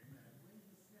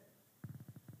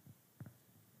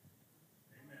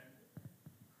 Amen.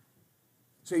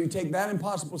 So you take that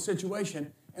impossible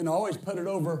situation and always put it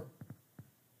over,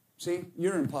 see,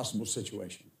 your impossible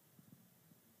situation.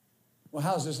 Well,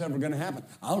 how's this ever going to happen?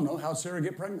 I don't know. How'd Sarah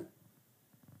get pregnant?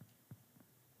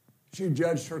 She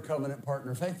judged her covenant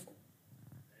partner faithful.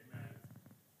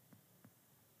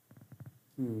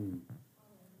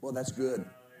 Well, that's good.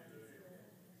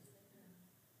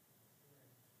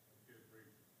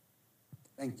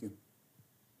 Thank you. Do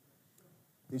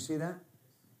you see that?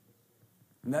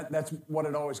 And that's what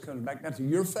it always comes back down to.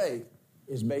 Your faith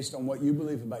is based on what you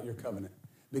believe about your covenant.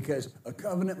 Because a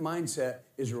covenant mindset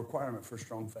is a requirement for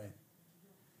strong faith.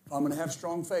 If I'm going to have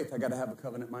strong faith, I got to have a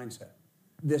covenant mindset.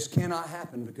 This cannot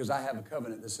happen because I have a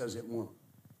covenant that says it won't.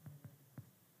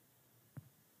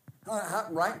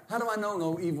 Right? How do I know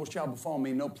no evil shall befall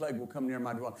me, no plague will come near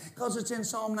my dwelling? Because it's in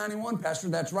Psalm 91, Pastor.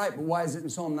 That's right. But why is it in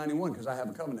Psalm 91? Because I have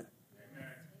a covenant. Amen.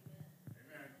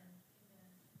 Amen.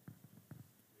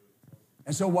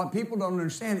 And so what people don't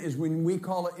understand is when we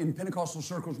call it, in Pentecostal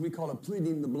circles, we call it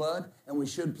pleading the blood, and we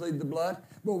should plead the blood.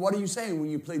 But what are you saying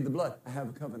when you plead the blood? I have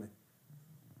a covenant.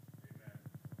 Amen.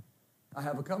 I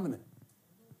have a covenant.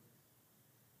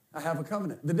 I have a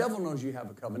covenant. The devil knows you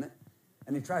have a covenant.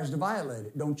 And he tries to violate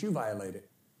it. Don't you violate it.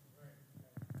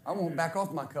 I won't back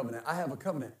off my covenant. I have a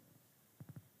covenant.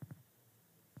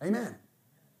 Amen.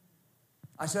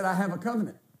 I said I have a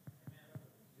covenant.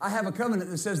 I have a covenant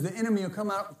that says the enemy will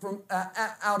come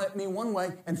out at me one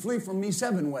way and flee from me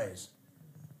 7 ways.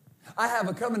 I have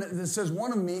a covenant that says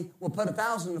one of me will put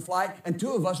 1,000 to flight and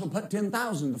 2 of us will put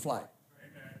 10,000 to flight.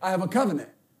 I have a covenant.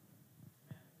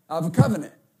 I have a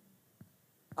covenant.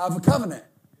 I have a covenant.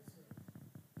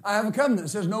 I have a covenant that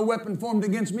says no weapon formed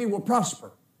against me will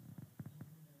prosper.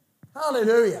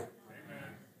 Hallelujah.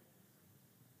 Amen.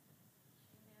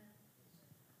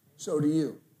 So do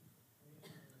you.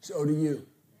 So do you.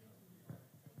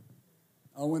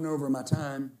 I went over my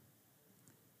time.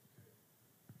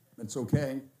 That's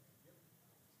okay.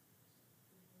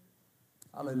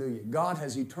 Hallelujah. God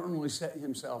has eternally set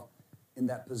Himself in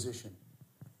that position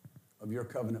of your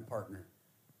covenant partner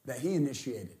that He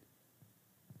initiated.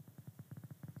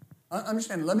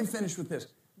 Understand, let me finish with this.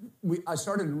 I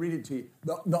started to read it to you.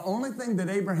 The only thing that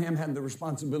Abraham had the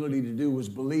responsibility to do was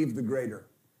believe the greater.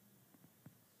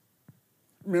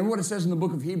 Remember what it says in the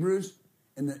book of Hebrews?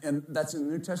 And that's in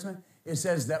the New Testament? It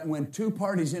says that when 2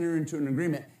 parties enter into an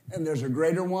agreement and there's a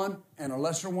greater one and a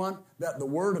lesser one, that the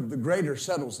word of the greater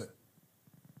settles it.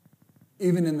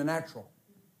 Even in the natural.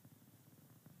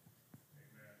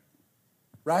 Amen.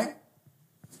 Right?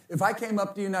 If I came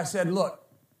up to you and I said, look,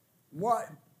 what?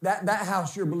 That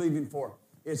house you're believing for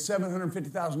is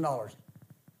 $750,000.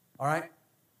 All right?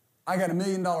 I got $1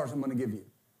 million I'm going to give you.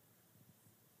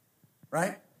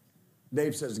 Right?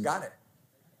 Dave says, got it.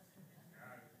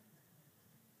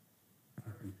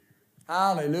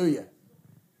 Hallelujah.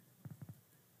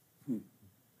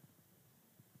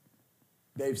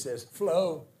 Dave says,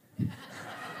 flow.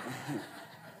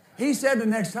 He said the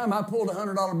next time I pulled a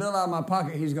 $100 bill out of my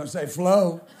pocket, he's going to say,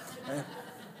 flow.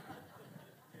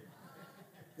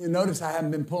 You notice I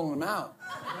haven't been pulling them out.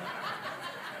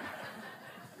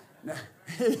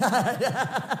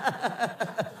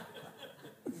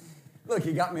 Look,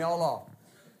 he got me all off.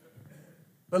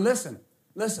 But listen.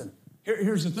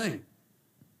 Here's the thing.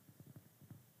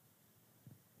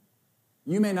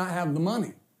 You may not have the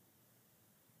money.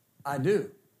 I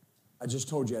do. I just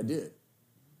told you I did.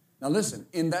 Now listen,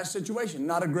 in that situation,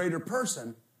 not a greater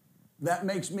person, that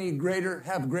makes me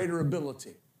have greater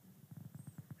ability.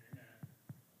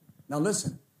 Now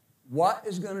listen, what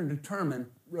is going to determine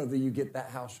whether you get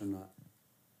that house or not?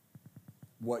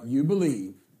 What you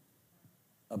believe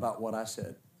about what I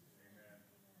said.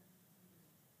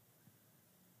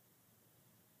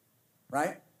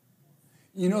 Right?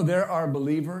 You know, there are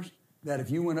believers that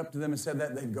if you went up to them and said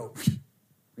that, they'd go,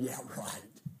 yeah, right.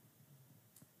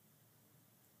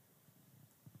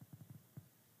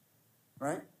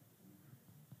 Right?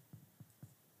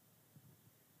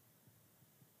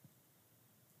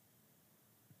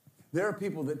 There are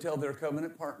people that tell their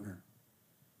covenant partner,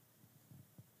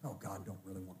 oh, God don't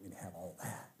really want me to have all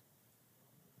that.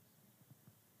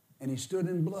 And he stood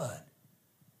in blood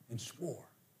and swore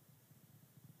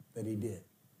that he did.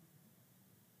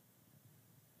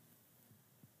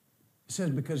 It says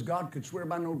because God could swear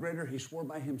by no greater, he swore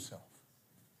by himself.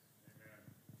 Amen.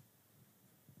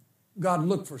 God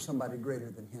looked for somebody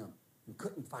greater than him and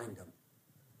couldn't find him.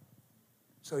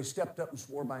 So he stepped up and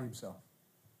swore by himself.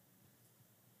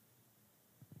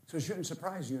 So it shouldn't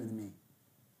surprise you and me.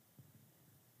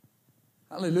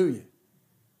 Hallelujah.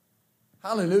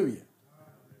 Hallelujah.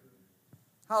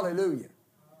 Hallelujah.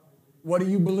 What do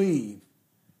you believe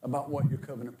about what your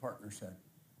covenant partner said?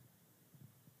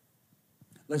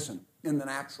 Listen, in the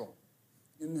natural,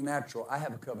 I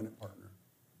have a covenant partner.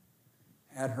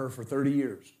 Had her for 30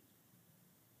 years.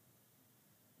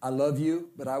 I love you,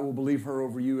 but I will believe her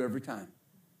over you every time.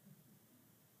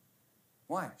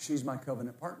 Why? She's my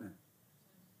covenant partner.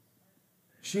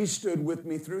 She stood with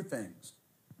me through things.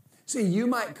 See, you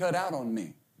might cut out on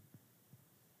me,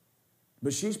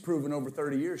 but she's proven over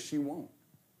 30 years she won't.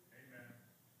 Amen.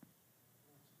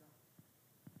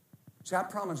 See, I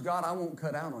promise God I won't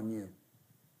cut out on you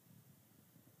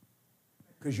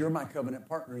because you're my covenant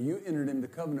partner. You entered into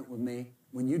covenant with me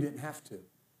when you didn't have to.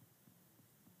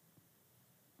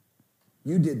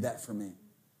 You did that for me.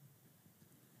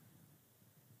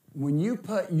 When you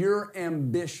put your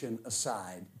ambition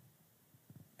aside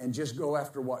and just go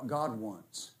after what God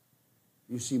wants,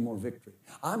 you see more victory.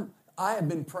 I have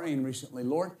been praying recently,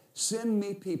 Lord, send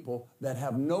me people that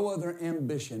have no other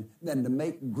ambition than to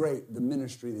make great the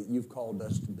ministry that you've called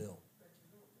us to build.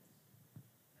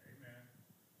 Amen.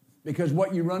 Because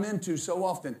what you run into so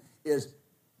often is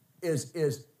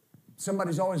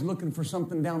somebody's always looking for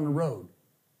something down the road,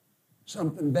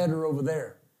 something better over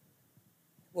there.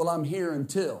 Well, I'm here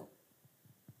until.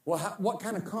 Well, what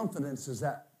kind of confidence does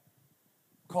that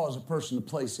cause a person to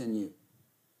place in you?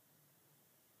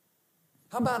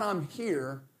 How about I'm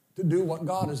here to do what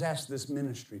God has asked this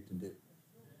ministry to do?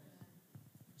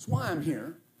 That's why I'm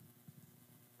here.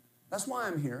 That's why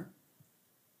I'm here.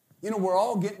 You know, we're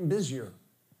all getting busier.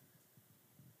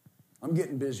 I'm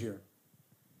getting busier.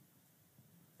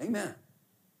 Amen.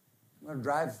 I'm going to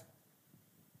drive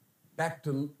back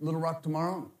to Little Rock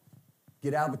tomorrow,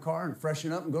 get out of the car and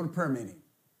freshen up and go to prayer meeting.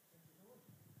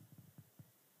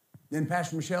 Then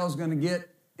Pastor Michelle's going to get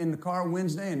in the car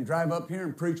Wednesday and drive up here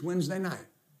and preach Wednesday night.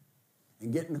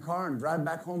 And get in the car and drive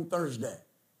back home Thursday.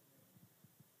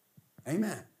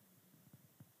 Amen.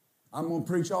 I'm going to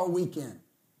preach all weekend.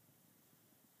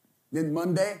 Then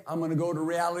Monday, I'm going to go to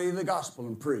Reality of the Gospel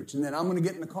and preach. And then I'm going to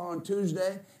get in the car on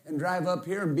Tuesday and drive up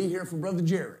here and be here for Brother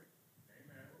Jerry.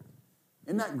 Amen.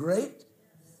 Isn't that great?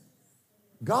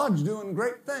 God's doing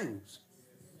great things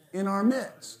in our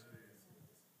midst.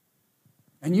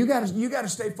 And you got to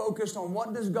stay focused on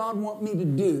what does God want me to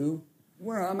do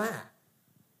where I'm at.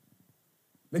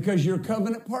 Because your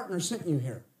covenant partner sent you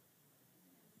here.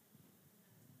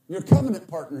 Your covenant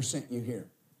partner sent you here.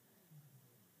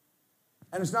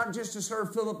 And it's not just to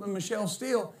serve Philip and Michelle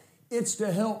Steele. It's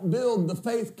to help build the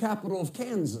faith capital of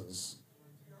Kansas.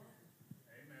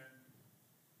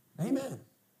 Amen. Amen.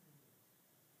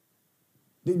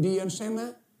 Do you understand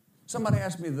that? Somebody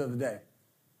asked me the other day.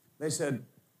 They said,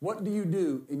 what do you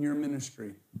do in your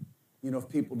ministry, you know, if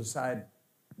people decide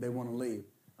they want to leave?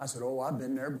 I said, oh, I've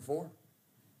been there before.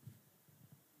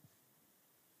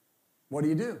 What do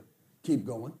you do? Keep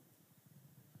going.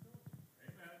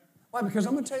 Amen. Why? Because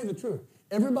I'm going to tell you the truth.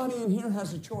 Everybody in here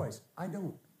has a choice. I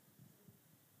don't.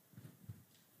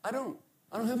 I don't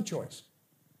have a choice.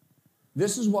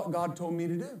 This is what God told me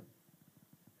to do. Amen.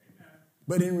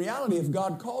 But in reality, if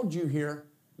God called you here,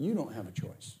 you don't have a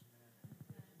choice.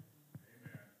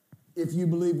 Amen. If you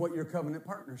believe what your covenant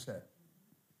partner said.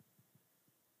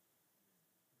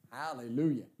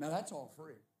 Hallelujah. Now that's all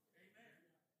free.